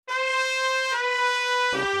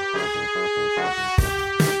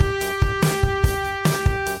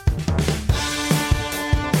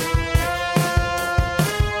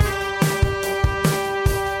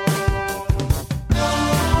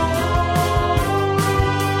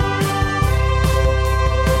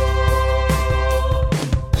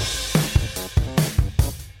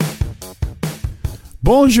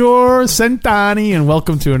Bonjour, Sentani, and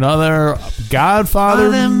welcome to another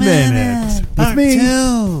Godfather Minute.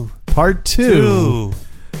 Part two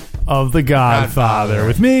of The Godfather.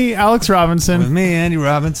 With me, Alex Robinson. With me, Andy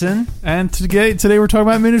Robinson. And today we're talking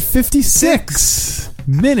about minute 56.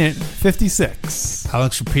 Minute 56.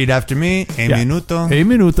 Alex, repeat after me. Minuto.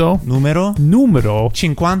 Numero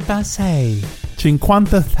 56.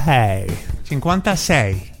 56.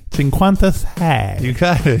 56. You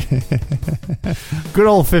got it. Good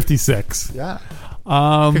old 56. Yeah.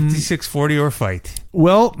 56-40 or fight.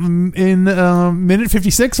 Well, in minute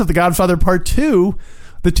 56 of The Godfather Part 2,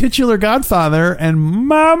 the titular Godfather and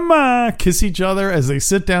Mama kiss each other as they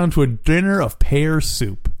sit down to a dinner of pear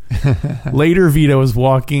soup. Later, Vito is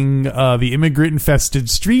walking the immigrant-infested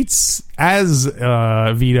streets. As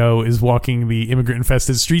Vito is walking the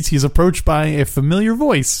immigrant-infested streets, he is approached by a familiar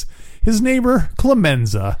voice. His neighbor,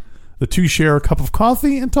 Clemenza. The two share a cup of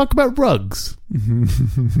coffee and talk about rugs.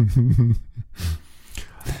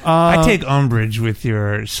 I take umbrage with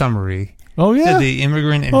your summary. Oh, yeah? The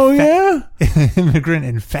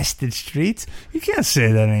immigrant-infested streets? You can't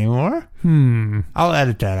say that anymore. I'll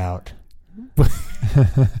edit that out.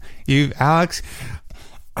 Alex...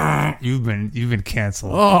 You've been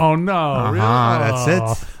canceled. Oh no! Really? That's it.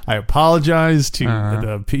 I apologize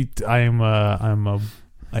to Pete. I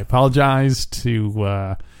apologize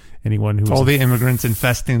to anyone who all the immigrants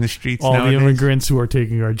infesting the streets. All nowadays. The immigrants who are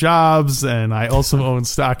taking our jobs, and I also own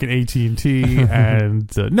stock in AT&T. And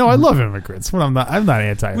no, I love immigrants. But I'm not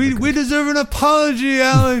anti-immigrant. We deserve an apology,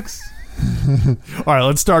 Alex. All right,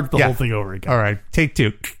 let's start the whole thing over again. All right, take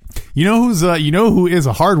two. You know who is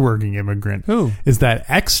a hardworking immigrant? Who is that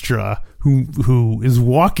extra who is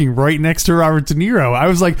walking right next to Robert De Niro? I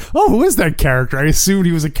was like, oh, who is that character? I assumed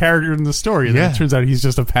he was a character in the story. And then it turns out he's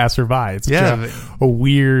just a passerby. It's a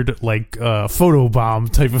weird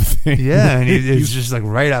photobomb type of thing. Yeah, and he's just like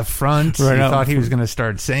right up front. Thought he was going to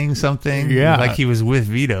start saying something. Yeah, like he was with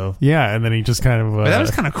Vito. Yeah, and then he just kind of. But that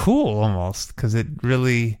was kind of cool almost because it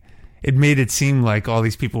really. It made it seem like all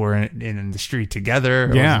these people were in the street together.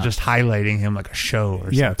 It wasn't just highlighting him like a show or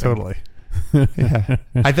something. Yeah, totally. Yeah.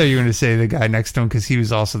 I thought you were going to say the guy next to him because he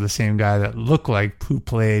was also the same guy that looked like who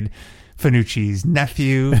played Finucci's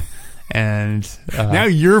nephew. And now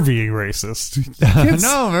you're being racist.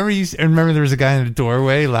 No, remember there was a guy in the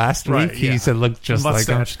doorway last week? He said looked just like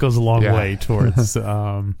him. Mustache goes a long way towards...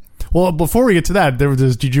 Well, before we get to that,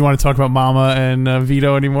 did you want to talk about Mama and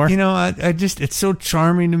Vito anymore? You know, I just, it's so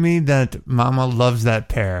charming to me that Mama loves that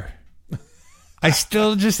pair. I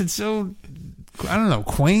still just, it's so, I don't know,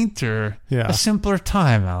 quaint or a simpler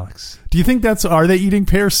time, Alex. Do you think are they eating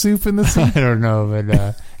pear soup in this scene? I don't know,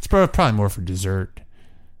 but it's probably more for dessert.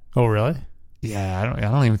 Oh, really? Yeah, I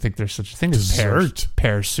don't even think there's such a thing as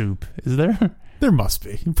pear soup. Is there? There must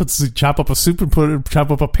be. You chop up a soup and chop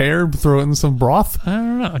up a pear, throw it in some broth. I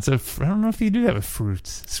don't know. I don't know if you do that with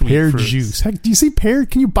fruits. Sweet pear fruits. Juice. Heck, do you see pear?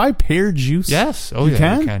 Can you buy pear juice? Yes. Oh, you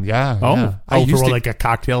yeah. You can. Yeah. Oh, yeah. For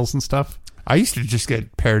cocktails and stuff. I used to just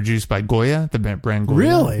get pear juice by Goya, the brand Goya.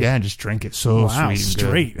 Really? Yeah, and just drink it. So sweet. And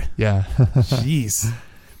straight. Good. Yeah. Jeez.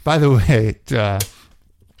 By the way,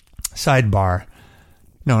 sidebar.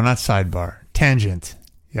 No, not sidebar. Tangent.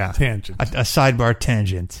 Yeah. Tangent. A sidebar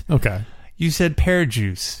tangent. Okay. You said pear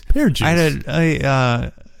juice. Pear juice. I had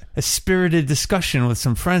a spirited discussion with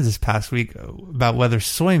some friends this past week about whether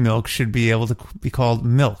soy milk should be able to be called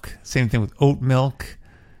milk. Same thing with oat milk.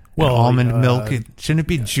 Well, almond milk. Shouldn't it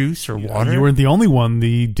be juice or water? You weren't the only one.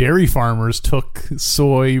 The dairy farmers took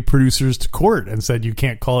soy producers to court and said you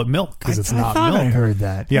can't call it milk because it's not milk. I heard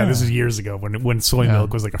that. Yeah, this is years ago when soy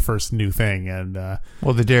milk was like a first new thing. And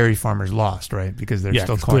well, the dairy farmers lost, right? Because they're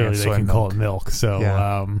still calling it soy milk. They can call it milk.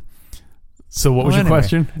 So, so what was your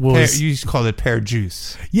question? You called it pear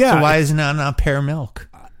juice. Yeah. So why isn't it not pear milk?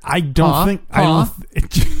 I don't think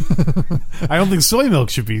soy milk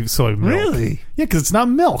should be soy milk. Really? Yeah, because it's not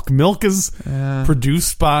milk. Milk is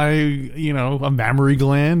produced by a mammary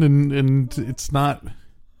gland, and it's not.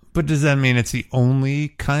 But does that mean it's the only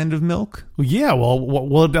kind of milk? Well, yeah. Well,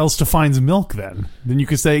 what else defines milk then? Then you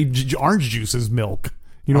could say orange juice is milk.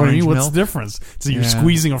 You know what I mean? What's the difference? So you're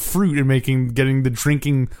squeezing a fruit and getting the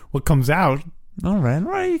drinking what comes out. All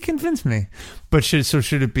right. You convinced me. But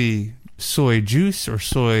should it be soy juice or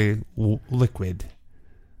soy liquid?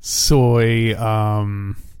 Soy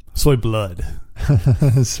blood.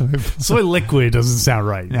 Soy liquid doesn't sound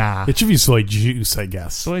right. Nah. It should be soy juice, I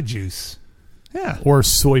guess. Soy juice. Yeah. Or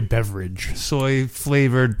soy beverage. Soy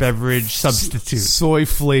flavored beverage substitute. Soy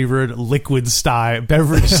flavored liquid style,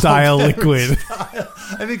 beverage style liquid.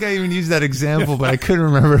 I think I even used that example, but I couldn't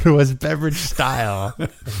remember if it was beverage style.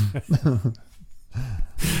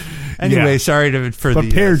 Anyway, sorry for but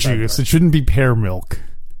pear juice. It shouldn't be pear milk.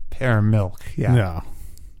 Pear milk, yeah. No.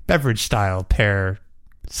 Beverage style pear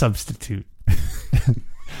substitute.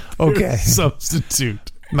 Okay.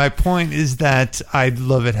 Substitute. My point is that I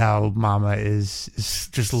love it how Mama is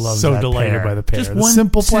just loves so that delighted pear. by the pear. Just the one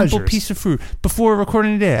simple piece of fruit. Before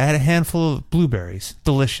recording today, I had a handful of blueberries.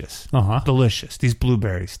 Delicious. Delicious. These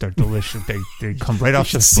blueberries, they're delicious. They come right off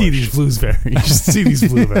the bush. See these blueberries. You should see these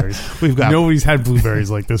blueberries. Nobody's had blueberries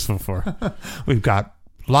like this before. We've got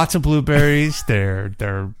lots of blueberries.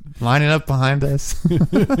 They're lining up behind us.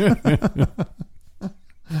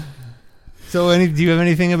 So, do you have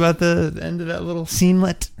anything about the end of that little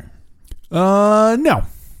scenelet? No.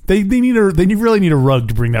 They really need a rug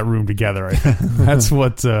to bring that room together. I think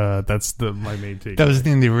that's my main take. That was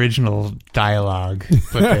in the original dialogue,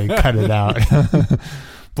 but they cut it out.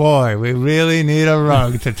 Boy, we really need a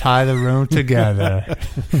rug to tie the room together.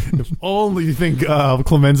 If only you think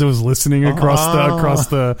Clemenza was listening across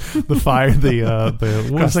the fire,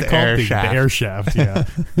 what was it called? The air shaft. Yeah.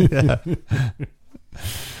 Yeah.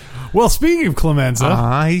 Well, speaking of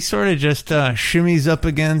Clemenza, he sort of just shimmies up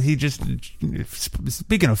again. He just,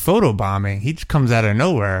 speaking of photobombing, he just comes out of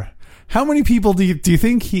nowhere. How many people do you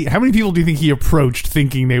think he approached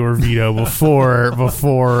thinking they were Vito before?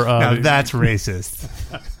 Now that's racist.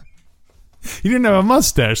 He didn't have a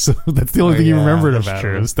mustache, so that's the only thing he remembered about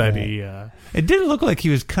it. Was that he? It didn't look like he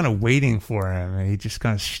was kind of waiting for him, and he just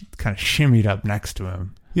kind of shimmied up next to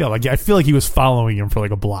him. Yeah, like I feel like he was following him for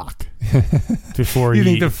like a block before. You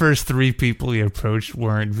think the first three people he approached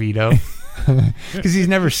weren't Vito? Because he's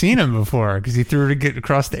never seen him before. Because he threw to get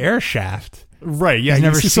across the air shaft. Right. Yeah, he's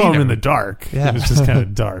never saw him in the dark. Yeah. It was just kind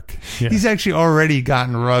of dark. Yeah. He's actually already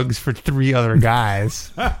gotten rugs for 3 other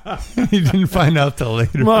guys. He didn't find out till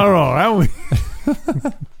later. Well, we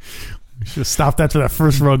should have stopped after that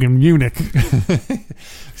first rug in Munich.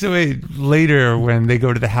 So wait, later when they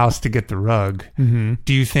go to the house to get the rug,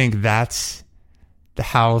 do you think that's the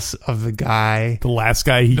house of the guy? The last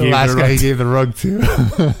guy he gave the rug to?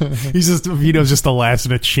 Vito's just the last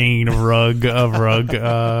in a chain of rug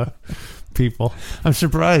people. I'm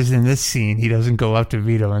surprised in this scene he doesn't go up to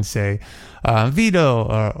Vito and say,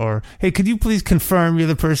 Vito, or hey, could you please confirm you're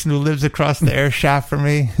the person who lives across the air shaft for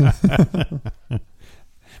me?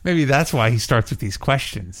 Maybe that's why he starts with these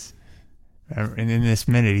questions. And in this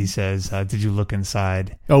minute, he says, did you look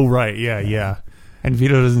inside? Oh, right. Yeah. And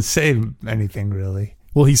Vito doesn't say anything, really.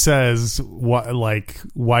 Well, he says,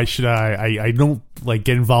 why should I don't like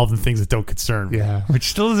get involved in things that don't concern me. Yeah, which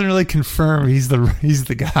still doesn't really confirm he's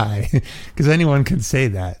the guy. Because anyone can say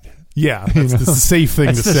that. Yeah, that's the safe thing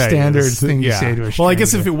to say. That's the standard thing you say to a stranger. Well, I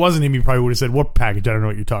guess if it wasn't him, he probably would have said, what package? I don't know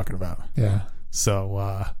what you're talking about. Yeah.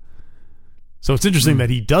 So it's interesting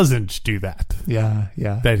that he doesn't do that. Yeah.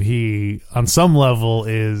 That he, on some level,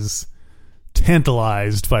 is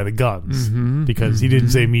tantalized by the guns because he didn't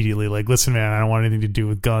say immediately, like, listen, man, I don't want anything to do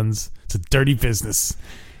with guns. It's a dirty business.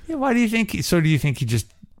 Yeah. Why do you think? Do you think he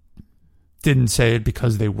just didn't say it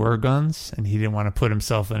because they were guns and he didn't want to put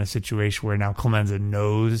himself in a situation where now Clemenza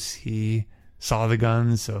knows he saw the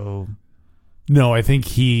guns? So no, I think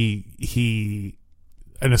he,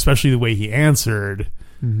 and especially the way he answered.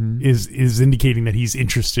 Is indicating that he's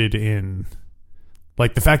interested in,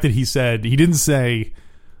 like, the fact that he didn't say,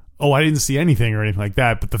 oh, I didn't see anything or anything like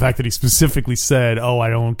that, but the fact that he specifically said, oh,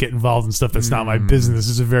 I don't get involved in stuff that's not my business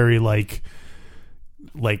is a very like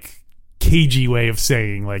cagey way of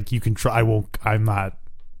saying, like, you can try, I'm not,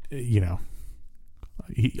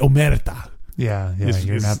 omerta. Yeah,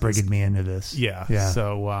 you're not bringing me into this. Yeah.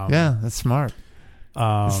 So yeah, that's smart.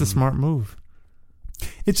 It's a smart move.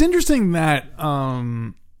 It's interesting that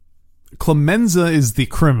Clemenza is the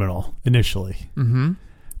criminal initially,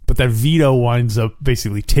 but that Vito winds up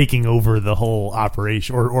basically taking over the whole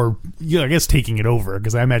operation, or I guess taking it over,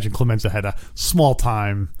 because I imagine Clemenza had a small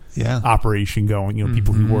time operation going,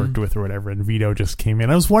 people he worked with or whatever, and Vito just came in.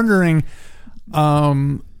 I was wondering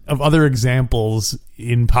of other examples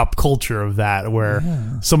in pop culture of that, where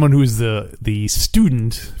someone who's the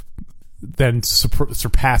student then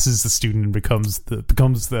surpasses the student and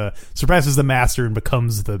surpasses the master and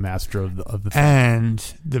becomes the master of the film.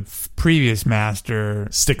 And the previous master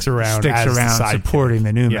sticks around supporting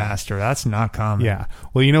the new master. That's not common. Yeah.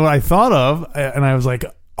 Well, you know what I thought of, and I was like,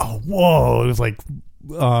 oh, whoa! It was like,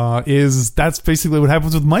 that's basically what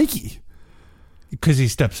happens with Mikey. Because he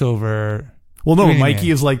steps over. Well, no,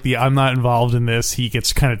 Mikey is like I'm not involved in this. He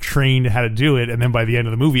gets kind of trained how to do it, and then by the end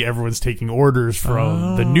of the movie, everyone's taking orders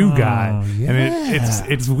from the new guy, yeah.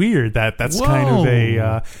 and it's weird that's kind of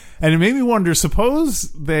a, and it made me wonder.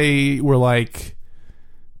 Suppose they were like,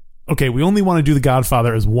 okay, we only want to do The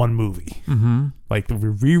Godfather as one movie. Mm-hmm. Like we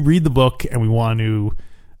reread the book, and we want to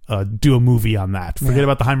do a movie on that. Forget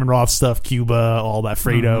about the Hyman Roth stuff, Cuba, all that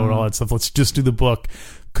Fredo, and all that stuff. Let's just do the book.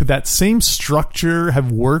 Could that same structure have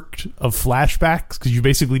worked of flashbacks? Because you'd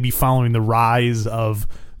basically be following the rise of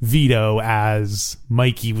Vito as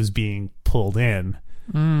Mikey was being pulled in.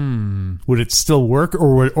 Would it still work,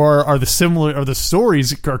 or are the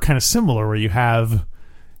stories kind of similar? Where you have,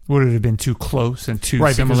 would it have been too close and too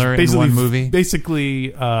similar in one movie?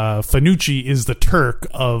 Basically, Fanucci is the Turk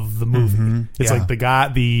of the movie. It's like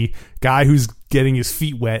the guy who's getting his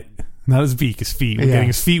feet wet, not his beak, his feet. Getting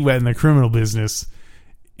his feet wet in the criminal business.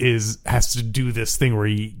 Has to do this thing where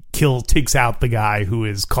he takes out the guy who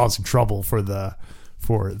is causing trouble for the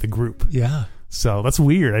group. Yeah. So that's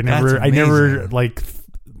weird. I never like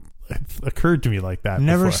it occurred to me like that. I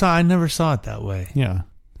never saw it that way. Yeah.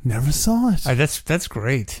 Never saw it. That's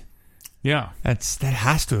great. Yeah. That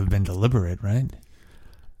has to have been deliberate, right?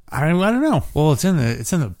 I don't know. Well, it's in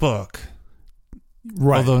the book.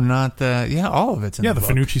 Right. Although not all of it's in the book.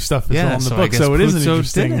 Yeah, the Fanucci stuff is all in the so book. So it is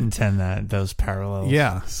interesting. Did intend those parallels.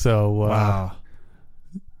 Yeah. So wow.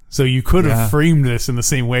 So you could have framed this in the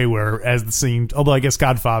same way, although I guess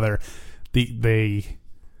Godfather,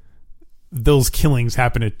 those killings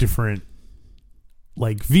happen at different.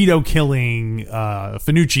 Like Vito killing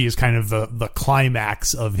Fanucci is kind of the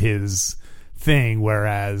climax of his thing,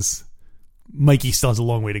 whereas Mikey still has a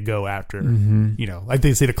long way to go after, like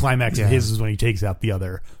they say the climax of his is when he takes out the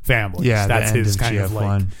other families. Yeah, that's his kind of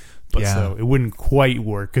like, but so it wouldn't quite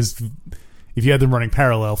work because if you had them running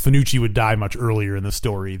parallel, Fanucci would die much earlier in the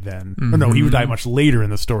story than, or no, he would die much later in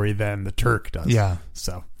the story than the Turk does. Yeah.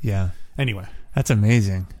 So, anyway. That's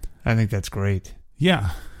amazing. I think that's great. Yeah.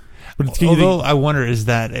 But although I wonder, is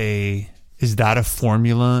that a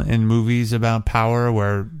formula in movies about power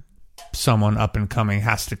where someone up and coming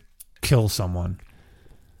has to kill someone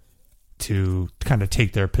to kind of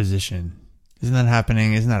take their position? Isn't that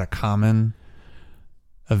happening? Isn't that a common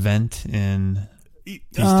event in these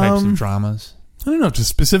types of dramas? I don't know. Just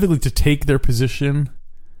specifically to take their position.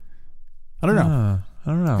 I don't know.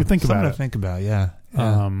 You could think about it. To think about, yeah.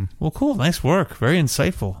 Well, cool. Nice work. Very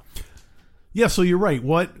insightful. Yeah. So you're right.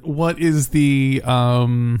 What is the wait a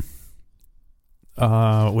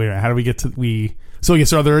minute, how do we get to So I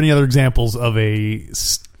guess are there any other examples of a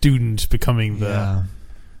student becoming like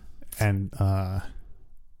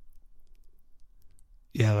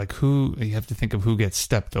who you have to think of who gets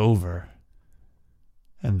stepped over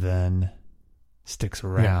and then sticks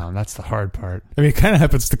around. That's the hard part. I mean, it kind of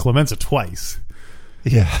happens to Clemenza twice.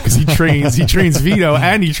 Yeah, because he trains Vito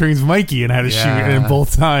and he trains Mikey in how to shoot, and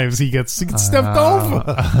both times he gets stepped over.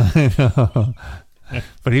 I know.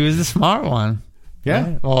 But he was the smart one.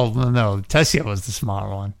 Yeah. Right? Well, no, Tessio was the smart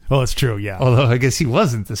one. Oh, that's true. Yeah. Although I guess he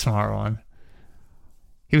wasn't the smart one.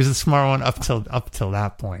 He was the smart one up till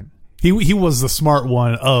that point. He was the smart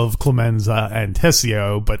one of Clemenza and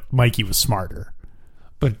Tessio, but Mikey was smarter.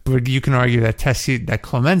 But you can argue that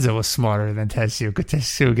Clemenza was smarter than Tessio, because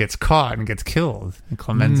Tessio gets caught and gets killed, and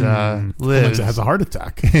Clemenza lives. Clemenza has a heart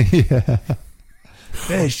attack. Yeah.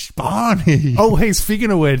 Fish, Bonnie. Oh, hey,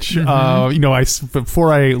 speaking of which,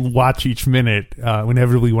 before I watch each minute,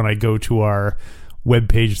 inevitably when I go to our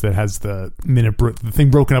webpage that has the the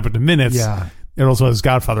thing broken up into minutes, it also has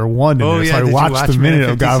Godfather 1 in there. So I watched the minute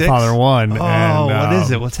of Godfather 1. Oh, and, what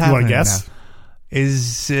is it? What's happening? You want to guess? Now?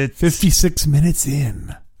 Is it 56 minutes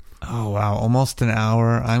in? Oh, wow. Almost an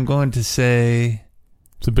hour. I'm going to say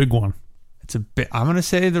it's a big one. It's a bit. I'm going to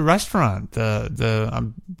say the restaurant. The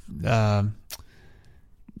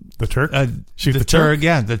Turk? Shoot the Turk?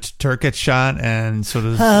 Yeah, the Turk gets shot and sort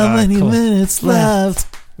of... How many minutes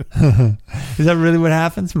left? Is that really what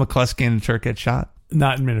happens? McCluskey and the Turk get shot?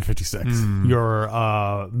 Not in minute 56. You're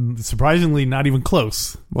surprisingly not even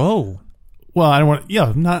close. Whoa. Well, I don't want...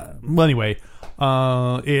 Yeah, not... Well, anyway...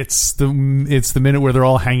 it's the minute where they're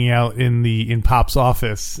all hanging out in Pop's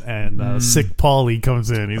office, and sick Paulie comes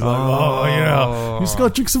in. He's like, just go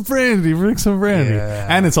drink some brandy, Yeah.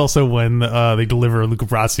 And it's also when they deliver Luca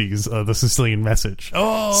Brassi's the Sicilian Message.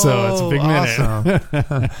 Oh, so it's a big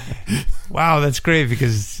minute. Wow, that's great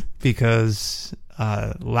because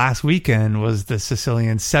last weekend was the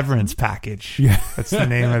Sicilian Severance Package. Yeah, that's the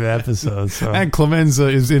name of the episode. So. And Clemenza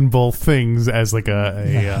is in both things as like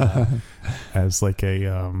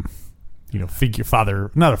figure,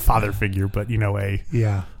 father, not a father figure, but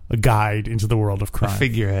a guide into the world of crime. A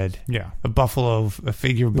figurehead. Yeah. A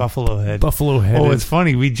figure buffalo head. Buffalo head. Oh, it's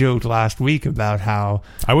funny. We joked last week about how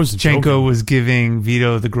Jenko joking. Was giving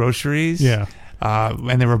Vito the groceries. Yeah.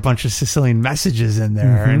 And there were a bunch of Sicilian messages in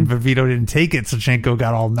there, and Vito didn't take it, so Jenko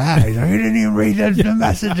got all mad. He's like, "You didn't even read the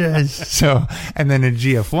messages." So, and then in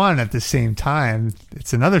GF1 at the same time,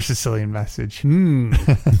 it's another Sicilian message.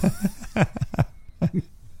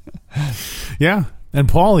 Yeah, and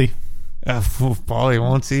Paulie. Paulie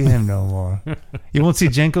won't see him no more. You won't see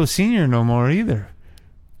Jenko Sr. no more either.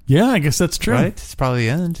 Yeah, I guess that's true. Right? It's probably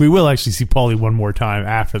the end. We will actually see Paulie one more time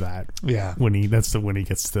after that. Yeah. When he gets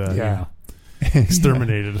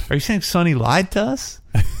exterminated. Are you saying Sonny lied to us?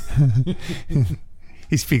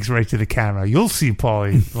 He speaks right to the camera. You'll see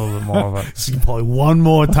Paulie a little bit more of it. See Paulie one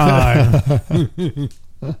more time.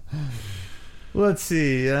 Let's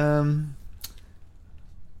see.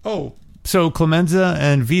 So Clemenza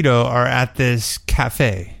and Vito are at this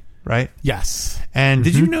cafe, right? Yes. And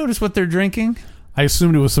did you notice what they're drinking? I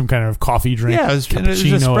assumed it was some kind of coffee drink. Yeah, it was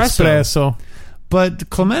cappuccino, espresso. But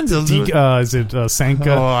Clemenza... is it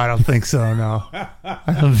Sanka? Oh, I don't think so, no.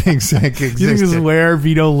 I don't think Sanka existed. You think this is where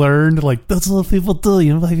Vito learned, like, that's what people do.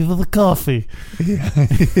 You invite people to coffee. Yeah.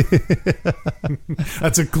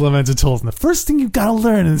 That's what Clemenza told him. The first thing you've got to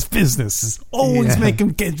learn in this business is always make them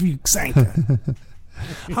get you Sanka.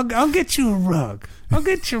 I'll get you a rug. I'll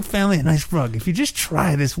get your family a nice rug if you just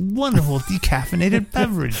try this wonderful decaffeinated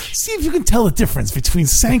beverage. See if you can tell the difference between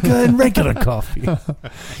Sanka and regular coffee.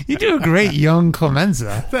 You do a great young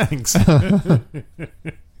Clemenza. Thanks.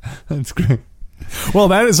 That's great. Well,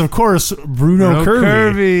 that is, of course, Bruno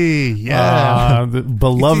Kirby. Yeah. The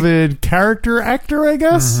beloved character actor, I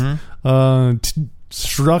guess.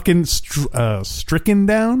 Stricken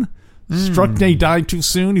down. He died too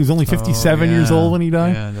soon. He was only 57 years old when he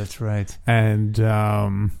died. Yeah, that's right. And,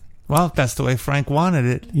 well, that's the way Frank wanted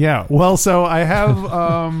it. Yeah. Well, so I have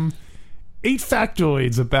 8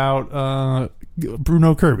 factoids about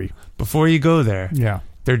Bruno Kirby. Before you go there. Yeah.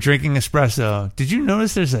 They're drinking espresso. Did you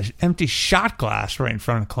notice there's an empty shot glass right in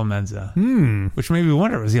front of Clemenza? Which made me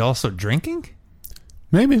wonder, was he also drinking?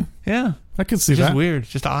 Maybe. Yeah. I could see that. Just weird.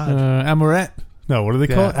 Just odd. Amorette. No, what do they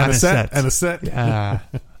call it? Anisette. Yeah.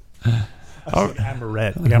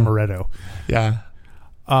 Amorette. Like Amaretto. Yeah.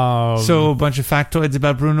 So a bunch of factoids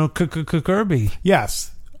about Bruno Kirby.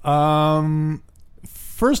 Yes.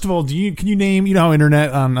 First of all, can you name, you know how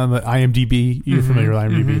internet on the IMDb, you're familiar with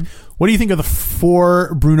IMDb. What do you think of the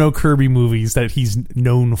 4 Bruno Kirby movies that he's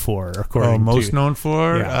known for, according to? Most known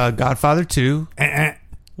for? Yeah. Godfather 2.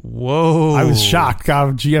 Whoa. I was shocked.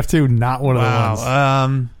 God, GF2, not one of the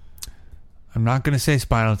ones. I'm not going to say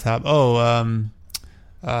Spinal Tap.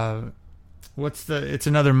 It's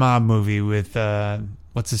another mob movie with,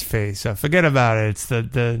 what's his face? Forget about it. It's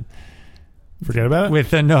the Forget about it?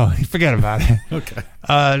 With no, forget about it. Okay.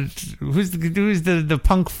 Who's the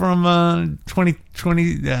punk from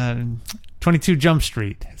 22 Jump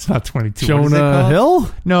Street? It's not 22. Jonah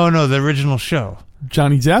Hill? No, the original show.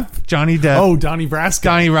 Johnny Depp? Oh, Donnie Brasco.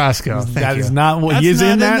 Donnie Brasco. That is not what he is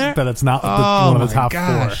in that, but it's not one of the top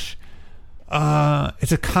 4.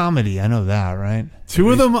 It's a comedy. I know that, right?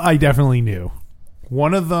 2 of them I definitely knew.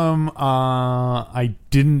 One of them I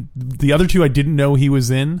didn't. The other 2 I didn't know he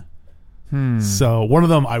was in. So one of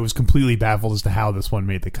them I was completely baffled as to how this one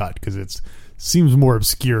made the cut, because it seems more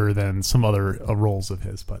obscure than some other roles of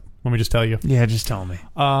his. But let me just tell you. Yeah, just tell me.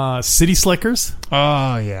 City Slickers.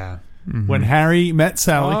 Oh yeah. When Harry Met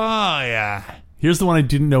Sally. Oh yeah. Here's the one I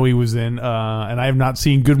didn't know he was in, and I have not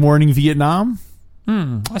seen Good Morning Vietnam.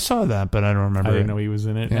 I saw that, but I don't remember. I didn't know he was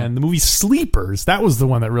in it. Yeah. And the movie Sleepers, that was the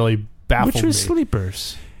one that really baffled me. Which was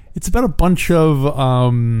Sleepers? It's about a bunch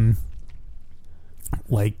of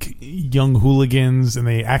like young hooligans, and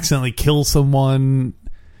they accidentally kill someone,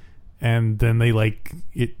 and then they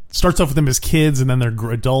it starts off with them as kids, and then they're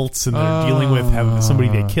adults, and they're dealing with having somebody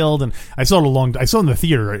they killed. And I saw it in the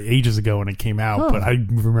theater ages ago when it came out, but I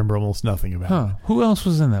remember almost nothing about it. Who else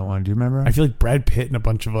was in that one? Do you remember? I feel like Brad Pitt and a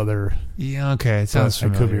bunch of other. Yeah, okay, it sounds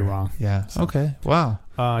familiar. I could be wrong. Yeah. So. Okay. Wow.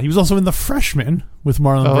 He was also in The Freshman with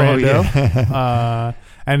Marlon Brando. Yeah.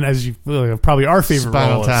 And as you probably our favorite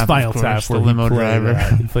role, Spinal Tap, the limo driver.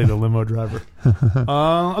 He played the limo driver.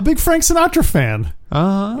 A big Frank Sinatra fan.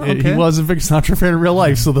 Okay. He was a big Sinatra fan in real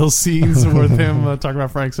life, so those scenes with him talking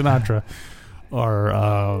about Frank Sinatra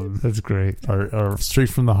are that's great. Are straight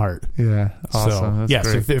from the heart. Yeah, awesome. So, that's yes,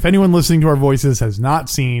 great. If anyone listening to our voices has not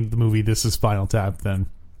seen the movie This Is Spinal Tap, then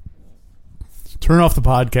turn off the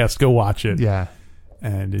podcast, go watch it. Yeah.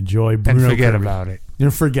 And enjoy Bruno and forget Kirby. about it. You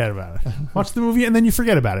forget about it. Watch the movie and then you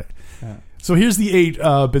forget about it. Yeah. So here's the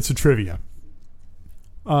 8 bits of trivia.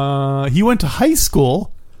 He went to high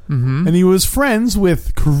school and he was friends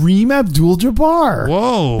with Kareem Abdul-Jabbar.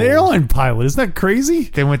 Whoa. The airline pilot. Isn't that crazy?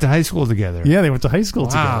 They went to high school together. Yeah, they went to high school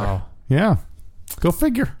together. Wow. Yeah. Go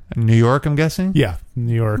figure. New York, I'm guessing? Yeah,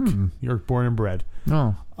 New York. New York born and bred.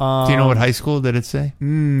 Oh. Do you know what high school did it say?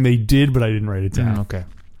 They did, but I didn't write it down. Okay.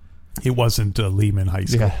 It wasn't Lehman High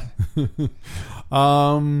School.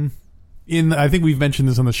 Yeah. I think we've mentioned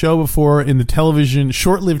this on the show before, in the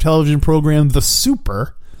short-lived television program The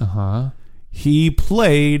Super, he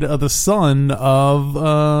played the son of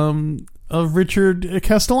Richard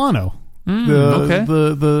Castellano.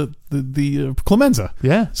 The Clemenza.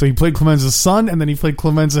 Yeah. So he played Clemenza's son, and then he played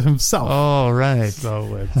Clemenza himself. Oh, right.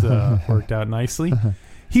 So it worked out nicely.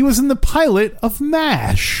 He was in the pilot of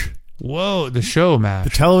MASH. Whoa, the show MASH. The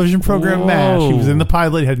television program MASH. He was in the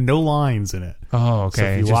pilot, had no lines in it. Oh, okay. So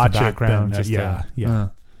if you just watch the background. it, then, yeah.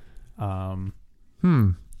 I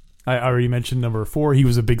already mentioned number 4. He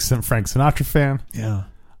was a big Frank Sinatra fan. Yeah.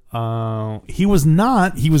 He was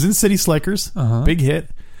in City Slickers. Big hit.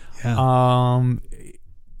 Yeah.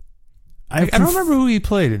 I don't remember who he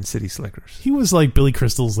played in City Slickers. He was like Billy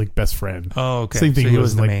Crystal's like best friend. Oh, okay. Same thing. So he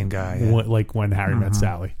was the like, main guy. Like When Harry Met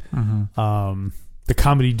Sally. The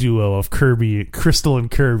comedy duo of Crystal and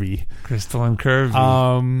Kirby. Crystal and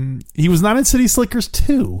Kirby. He was not in City Slickers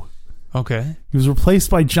 2. Okay. He was replaced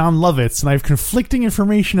by John Lovitz, and I have conflicting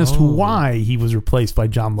information as to why he was replaced by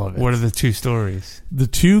John Lovitz. What are the 2 stories? The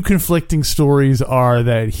 2 conflicting stories are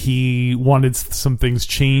that he wanted some things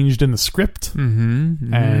changed in the script,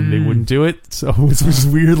 and they wouldn't do it. So it was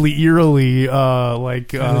weirdly, eerily like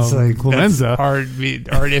Clemenza.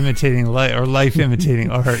 Art imitating life, or life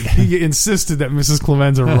imitating art. He insisted that Mrs.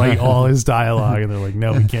 Clemenza write all his dialogue, and they're like,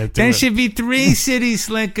 no, we can't do it. There should be 3 City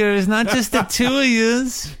Slickers, not just the 2 of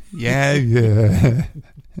yous. Yeah.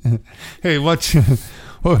 Hey, watch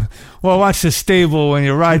the stable when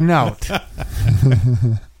you're riding out.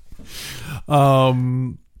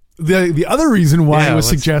 The other reason why it was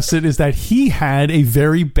suggested is that he had a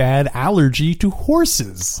very bad allergy to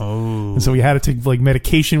horses. Oh. And so he had to take like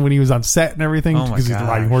medication when he was on set and everything because he's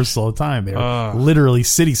riding horses all the time. They were literally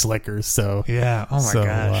City Slickers. So yeah. Oh my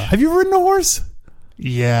gosh. Have you ever ridden a horse?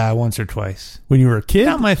 Yeah, once or twice. When you were a kid?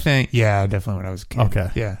 Not my thing. Yeah, definitely when I was a kid. Okay.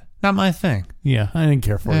 Yeah. Not my thing. Yeah, I didn't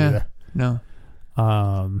care for it either. No.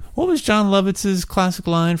 What was John Lovitz's classic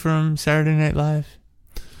line from Saturday Night Live?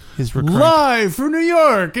 His Live from New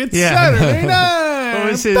York, it's Saturday night.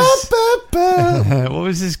 What was his? What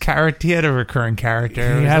was his character? He had a recurring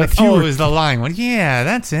character. He had a few. It was the line one. Yeah,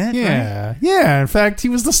 that's it. Yeah, right? yeah. In fact, he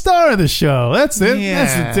was the star of the show. That's it. Yeah.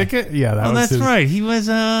 That's the ticket. Yeah, that's right. He was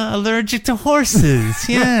allergic to horses.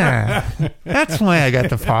 Yeah, that's why I got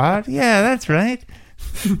the part. Yeah, that's right.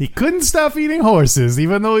 He couldn't stop eating horses,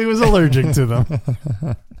 even though he was allergic to them.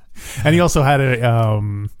 And he also had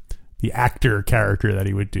the actor character that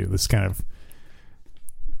he would do. This kind of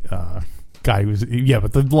guy who was,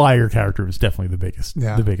 but the liar character was definitely the biggest.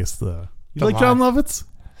 Yeah. The biggest. You like John Lovitz?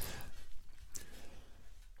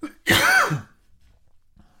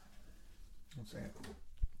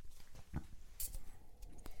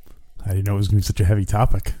 I didn't know it was going to be such a heavy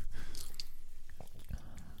topic.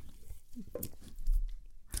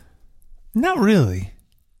 Not really.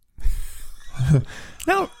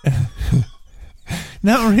 No.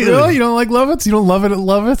 Not really. Really? You don't like Lovitz? You don't love it at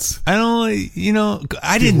Lovitz? I don't,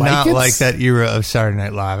 I did not like that era of Saturday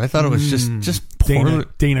Night Live. I thought it was just poor.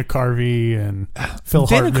 Dana Carvey and Phil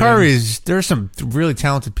Hartman. Dana Carvey, there are some really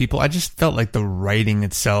talented people. I just felt like the writing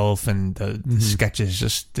itself and the sketches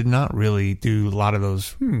just did not really do a lot of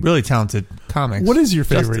those really talented comics. What is your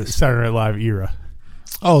favorite Saturday Night Live era?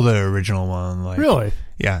 Oh, the original one. Really?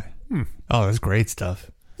 Yeah. Oh, that's great stuff.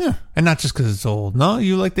 Yeah. And not just because it's old. No,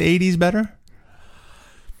 you like the 80s better?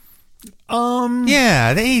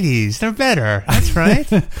 Yeah, the 80s. They're better. That's right.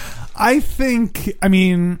 I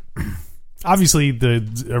mean, obviously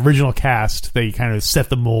the original cast, they kind of set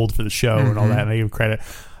the mold for the show and all that, and they give credit.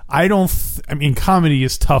 Comedy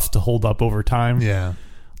is tough to hold up over time. Yeah.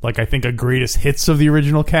 Like, I think a greatest hits of the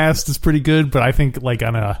original cast is pretty good, but I think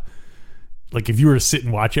like if you were to sit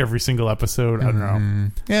and watch every single episode, I don't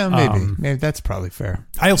know. Yeah, maybe. Maybe that's probably fair.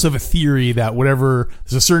 I also have a theory that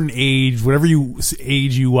there's a certain age, whatever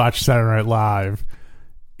age you watch Saturday Night Live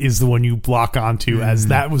is the one you block onto as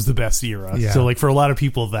that was the best era. Yeah. So like for a lot of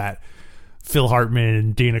people that Phil Hartman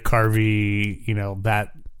and Dana Carvey,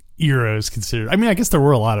 that era is considered. I mean, I guess there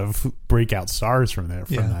were a lot of breakout stars from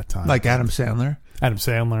that time. Like Adam Sandler.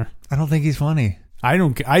 I don't think he's funny.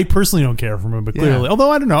 I personally don't care for him, but clearly,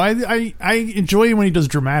 although I don't know, I enjoy him when he does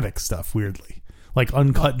dramatic stuff. Weirdly, like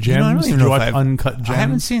Uncut Gems. I don't even Did you know watch Uncut Gems? I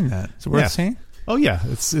haven't seen that. Is it worth seeing? Oh yeah,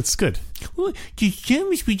 it's good. Well, the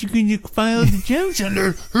gems, but you can file the gems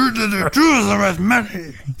under the truth of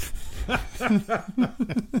money.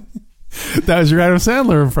 That was your Adam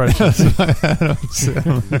Sandler impression.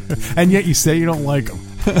 And yet you say you don't like him.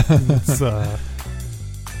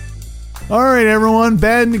 All right, everyone.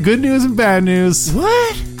 Good news and bad news.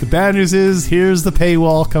 What? The bad news is here's the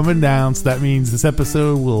paywall coming down, so that means this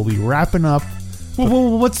episode will be wrapping up.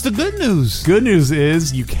 Well, what's the good news? Good news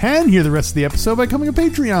is you can hear the rest of the episode by becoming a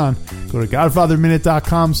Patreon. Go to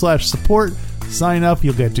godfatherminute.com/support. Sign up.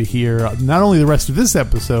 You'll get to hear not only the rest of this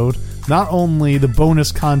episode, not only the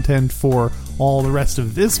bonus content for all the rest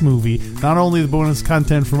of this movie, not only the bonus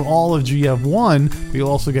content from all of GF1, but you'll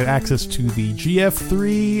also get access to the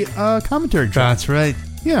GF3 commentary track. That's right.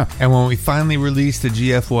 Yeah. And when we finally release the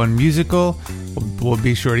GF1 musical, we'll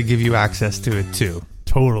be sure to give you access to it too.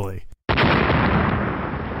 Totally.